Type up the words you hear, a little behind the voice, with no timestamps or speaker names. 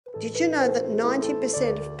Did you know that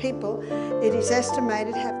 90% of people, it is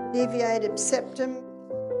estimated, have deviated septum?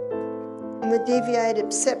 And the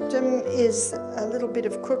deviated septum is a little bit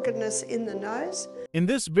of crookedness in the nose. In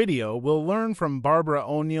this video, we'll learn from Barbara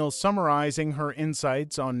O'Neill summarizing her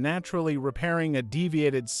insights on naturally repairing a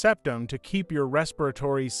deviated septum to keep your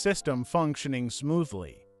respiratory system functioning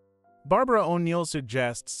smoothly. Barbara O'Neill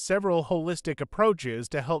suggests several holistic approaches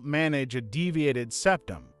to help manage a deviated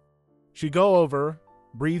septum. She goes over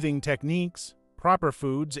breathing techniques, proper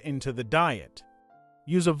foods into the diet,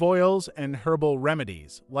 use of oils and herbal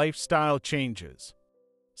remedies, lifestyle changes.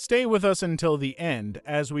 Stay with us until the end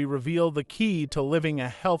as we reveal the key to living a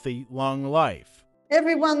healthy, long life.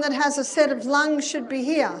 Everyone that has a set of lungs should be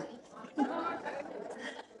here.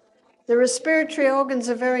 The respiratory organs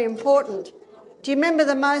are very important. Do you remember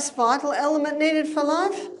the most vital element needed for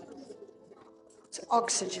life? It's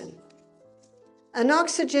oxygen. And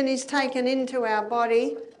oxygen is taken into our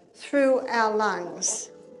body through our lungs.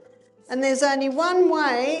 And there's only one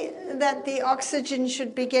way that the oxygen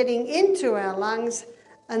should be getting into our lungs,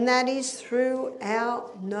 and that is through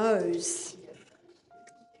our nose.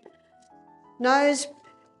 Nose,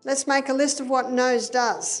 let's make a list of what nose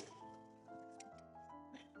does.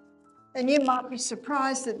 And you might be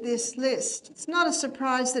surprised at this list. It's not a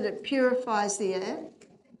surprise that it purifies the air.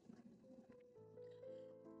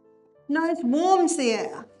 Nose warms the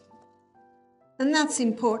air. And that's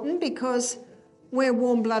important because we're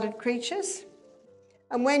warm-blooded creatures.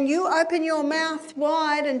 And when you open your mouth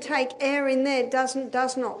wide and take air in there, it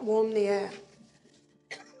does not warm the air.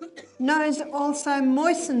 Nose also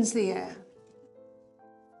moistens the air.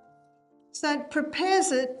 So it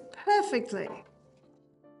prepares it perfectly.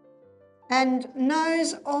 And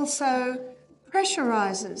nose also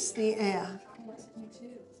pressurizes the air.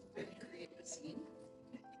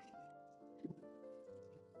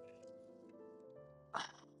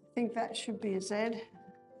 I think that should be a Z.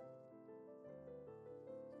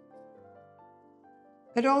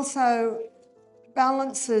 It also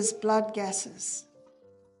balances blood gases.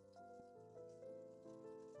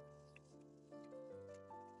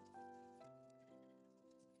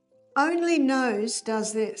 Only nose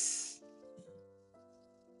does this.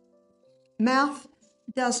 Mouth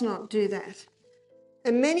does not do that.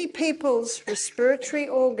 And many people's respiratory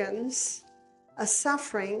organs are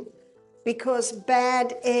suffering because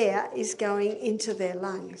bad air is going into their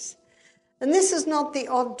lungs. And this is not the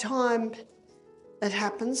odd time it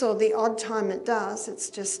happens or the odd time it does.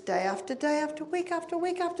 It's just day after day, after week, after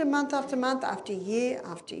week, after month, after year,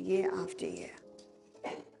 after year, after year.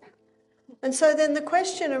 And so then the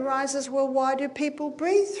question arises, well, why do people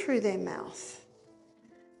breathe through their mouth?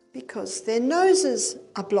 Because their noses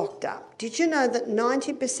are blocked up. Did you know that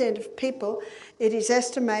 90% of people, it is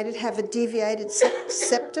estimated, have a deviated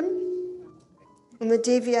septum? And the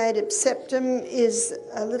deviated septum is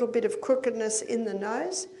a little bit of crookedness in the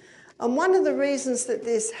nose. And one of the reasons that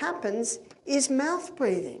this happens is mouth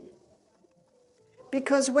breathing.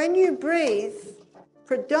 Because when you breathe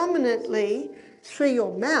predominantly through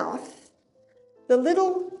your mouth, the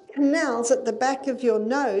little canals at the back of your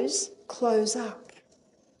nose close up.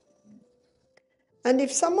 And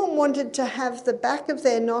if someone wanted to have the back of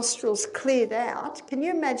their nostrils cleared out, can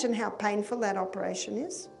you imagine how painful that operation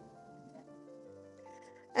is?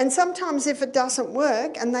 And sometimes if it doesn't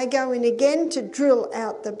work and they go in again to drill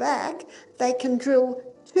out the back, they can drill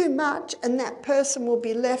too much and that person will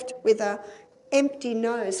be left with an empty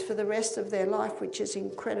nose for the rest of their life, which is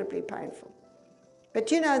incredibly painful. But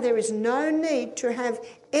you know, there is no need to have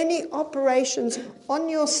any operations on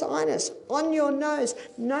your sinus, on your nose.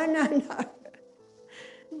 No, no, no.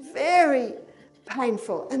 Very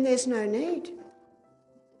painful, and there's no need.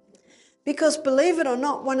 Because believe it or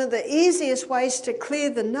not, one of the easiest ways to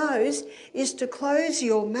clear the nose is to close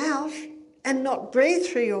your mouth and not breathe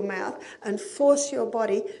through your mouth and force your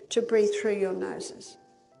body to breathe through your noses.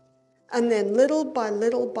 And then little by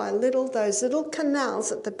little by little, those little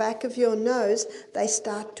canals at the back of your nose, they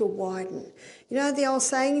start to widen. You know the old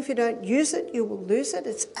saying, if you don't use it, you will lose it?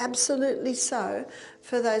 It's absolutely so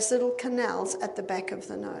for those little canals at the back of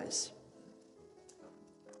the nose.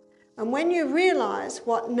 And when you realise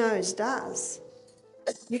what nose does,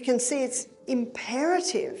 you can see it's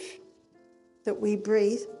imperative that we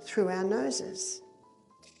breathe through our noses.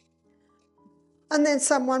 And then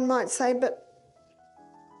someone might say, but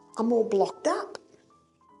I'm all blocked up.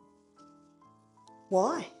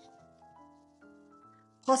 Why?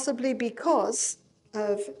 Possibly because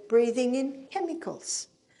of breathing in chemicals.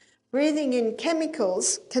 Breathing in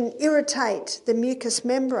chemicals can irritate the mucous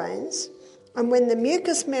membranes And when the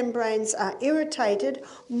mucous membranes are irritated,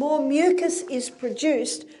 more mucus is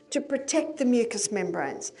produced to protect the mucous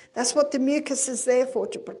membranes. That's what the mucus is there for,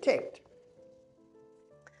 to protect.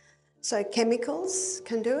 So chemicals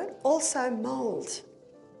can do it. Also mold.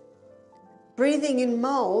 Breathing in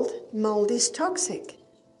mold is toxic.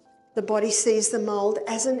 The body sees the mold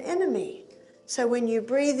as an enemy. So when you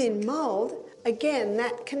breathe in mold, again,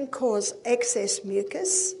 that can cause excess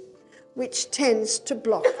mucus, which tends to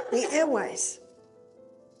block the airways.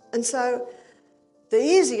 And so the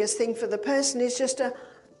easiest thing for the person is just to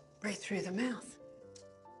breathe through the mouth.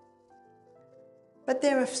 But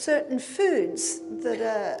there are certain foods that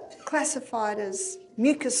are classified as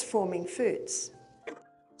mucus-forming foods.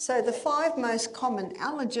 So the 5 most common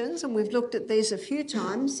allergens, and we've looked at these a few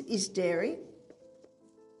times, is dairy.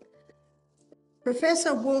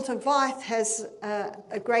 Professor Walter Weiss has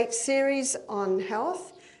a great series on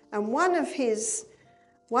health, and one of his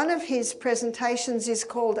presentations is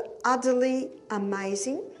called Utterly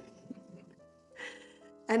Amazing.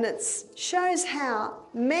 And it shows how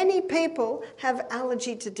many people have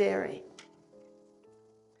allergy to dairy.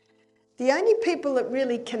 The only people that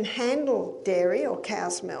really can handle dairy or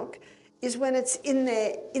cow's milk is when it's in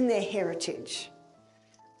their heritage.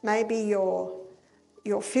 Maybe your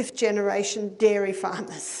 5th generation dairy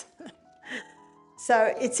farmers.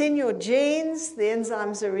 So it's in your genes, the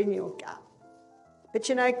enzymes are in your gut. But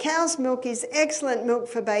you know, cow's milk is excellent milk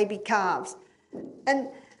for baby calves. And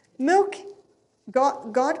milk,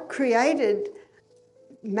 God created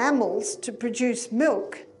mammals to produce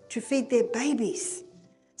milk to feed their babies.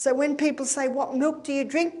 So when people say, "What milk do you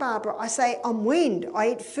drink, Barbara?" I say, "I'm weaned, I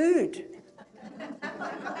eat food."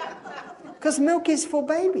 Because milk is for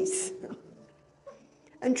babies.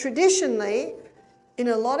 And traditionally, in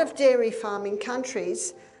a lot of dairy farming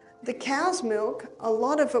countries, the cow's milk, a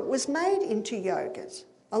lot of it was made into yogurt.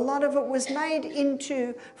 A lot of it was made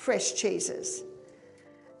into fresh cheeses.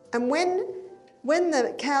 And when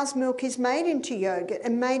the cow's milk is made into yogurt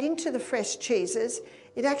and made into the fresh cheeses,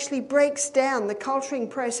 it actually breaks down, the culturing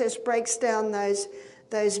process breaks down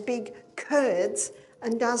those big curds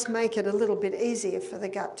and does make it a little bit easier for the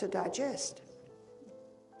gut to digest.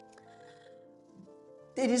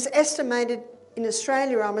 It is estimated in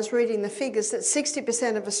Australia, I was reading the figures, that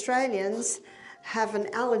 60% of Australians have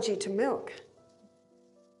an allergy to milk.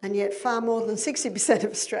 And yet far more than 60%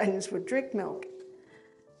 of Australians would drink milk.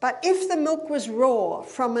 But if the milk was raw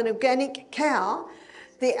from an organic cow,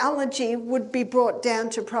 the allergy would be brought down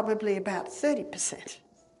to probably about 30%.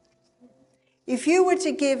 If you were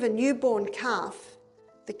to give a newborn calf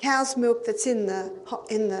the cow's milk that's in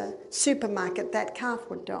the supermarket, that calf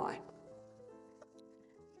would die.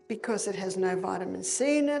 Because it has no vitamin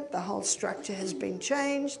C in it, the whole structure has been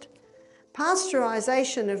changed.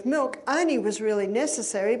 Pasteurisation of milk only was really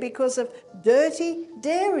necessary because of dirty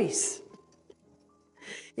dairies.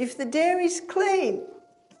 If the dairy's clean,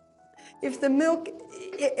 if the milk,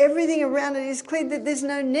 everything around it is clean, there's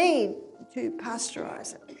no need to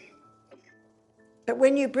pasteurise it. But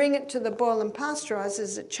when you bring it to the boil and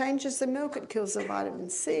pasteurises, it changes the milk, it kills the vitamin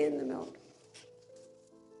C in the milk.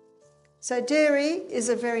 So dairy is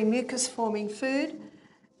a very mucus-forming food,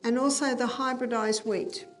 and also the hybridised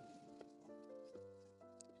wheat.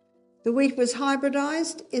 The wheat was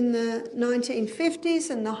hybridised in the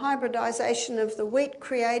 1950s, and the hybridisation of the wheat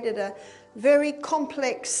created a very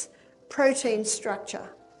complex protein structure.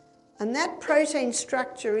 And that protein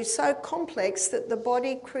structure is so complex that the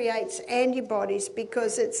body creates antibodies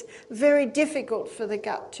because it's very difficult for the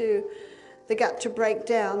gut to break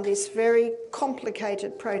down this very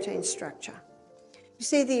complicated protein structure. You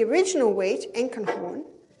see, the original wheat, Enkenhorn,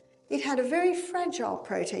 it had a very fragile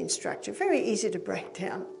protein structure, very easy to break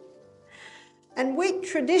down. And wheat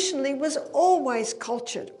traditionally was always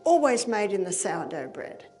cultured, always made in the sourdough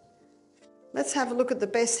bread. Let's have a look at the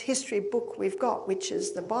best history book we've got, which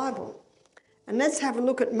is the Bible. And let's have a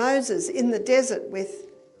look at Moses in the desert with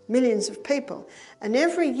millions of people. And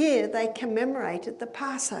every year they commemorated the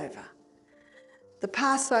Passover. The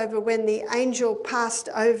Passover, when the angel passed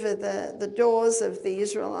over the doors of the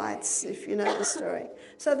Israelites, if you know the story.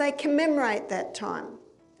 So they commemorate that time.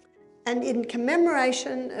 And in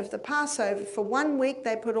commemoration of the Passover, for 1 week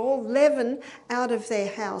they put all leaven out of their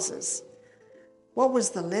houses. What was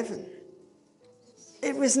the leaven?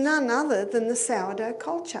 It was none other than the sourdough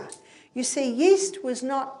culture. You see, yeast was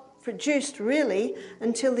not produced really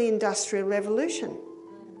until the Industrial Revolution.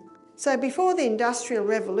 So before the Industrial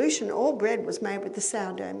Revolution, all bread was made with the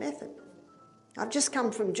sourdough method. I've just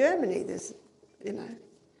come from Germany. There's,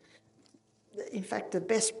 in fact, the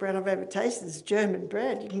best bread I've ever tasted is German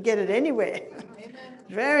bread. You can get it anywhere.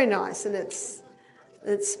 Very nice, and it's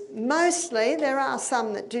It's mostly, there are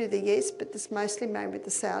some that do the yeast, but it's mostly made with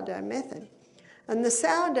the sourdough method. And the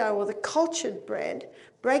sourdough or the cultured bread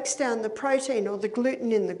breaks down the protein or the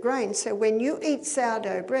gluten in the grain. So when you eat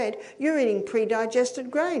sourdough bread, you're eating pre-digested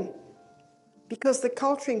grain because the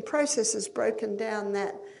culturing process has broken down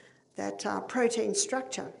that protein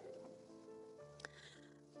structure.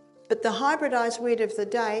 But the hybridised wheat of the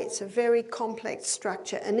day, it's a very complex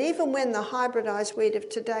structure. And even when the hybridised wheat of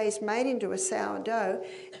today is made into a sourdough,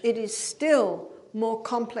 it is still more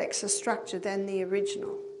complex a structure than the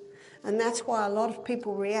original. And that's why a lot of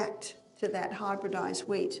people react to that hybridised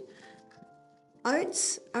wheat.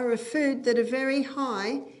 Oats are a food that are very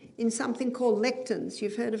high in something called lectins.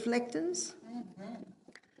 You've heard of lectins? Mm-hmm.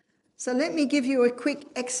 So let me give you a quick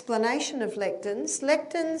explanation of lectins.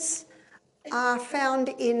 Lectins are found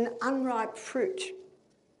in unripe fruit.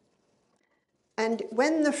 And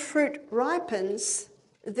when the fruit ripens,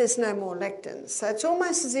 there's no more lectins. So it's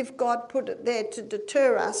almost as if God put it there to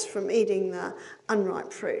deter us from eating the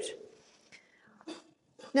unripe fruit.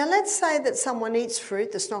 Now let's say that someone eats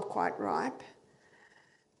fruit that's not quite ripe.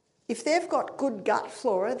 If they've got good gut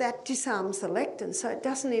flora, that disarms the lectins, so it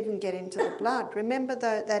doesn't even get into the blood. Remember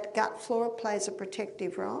though, that gut flora plays a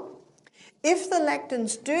protective role. If the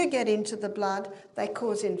lectins do get into the blood, they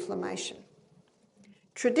cause inflammation.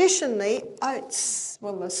 Traditionally, oats,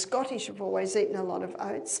 well, the Scottish have always eaten a lot of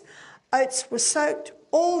oats. Oats were soaked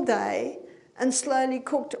all day and slowly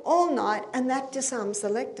cooked all night, and that disarms the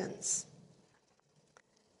lectins.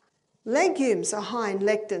 Legumes are high in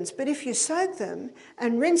lectins, but if you soak them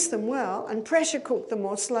and rinse them well and pressure cook them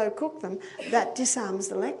or slow cook them, that disarms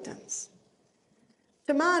the lectins.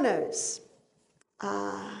 Tomatoes,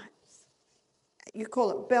 you call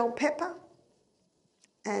it bell pepper,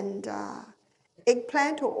 and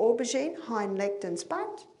eggplant or aubergine, high in lectins.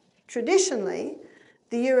 But traditionally,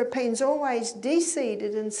 the Europeans always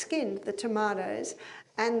de-seeded and skinned the tomatoes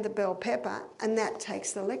and the bell pepper, and that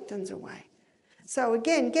takes the lectins away. So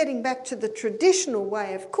again, getting back to the traditional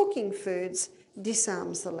way of cooking foods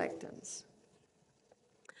disarms the lectins.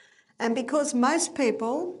 And because most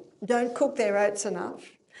people don't cook their oats enough,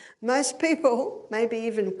 most people, maybe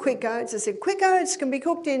even quick oats, they say, quick oats can be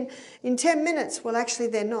cooked in 10 minutes. Well, actually,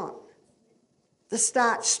 they're not. The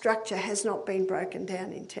starch structure has not been broken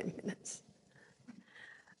down in 10 minutes.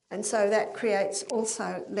 And so that creates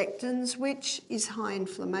also lectins, which is high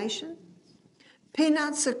inflammation.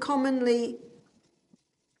 Peanuts are commonly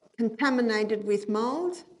contaminated with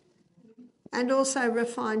mould, and also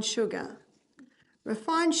refined sugar.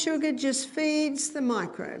 Refined sugar just feeds the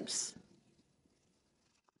microbes.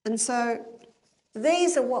 And so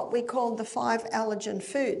these are what we call the 5 allergen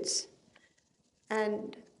foods.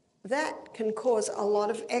 And that can cause a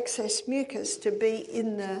lot of excess mucus to be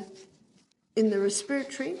in the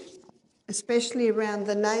respiratory, especially around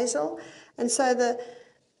the nasal. And so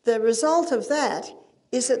the result of that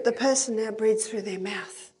is that the person now breathes through their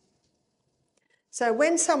mouth. So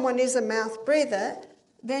when someone is a mouth breather,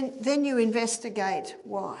 then you investigate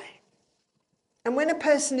why. And when a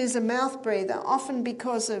person is a mouth breather, often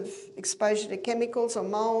because of exposure to chemicals or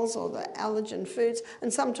moles or the allergen foods,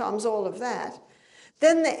 and sometimes all of that,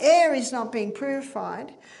 then the air is not being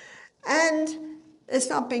purified and it's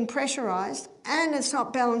not being pressurised and it's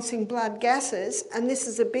not balancing blood gases, and this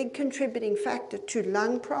is a big contributing factor to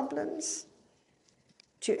lung problems,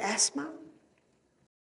 to asthma,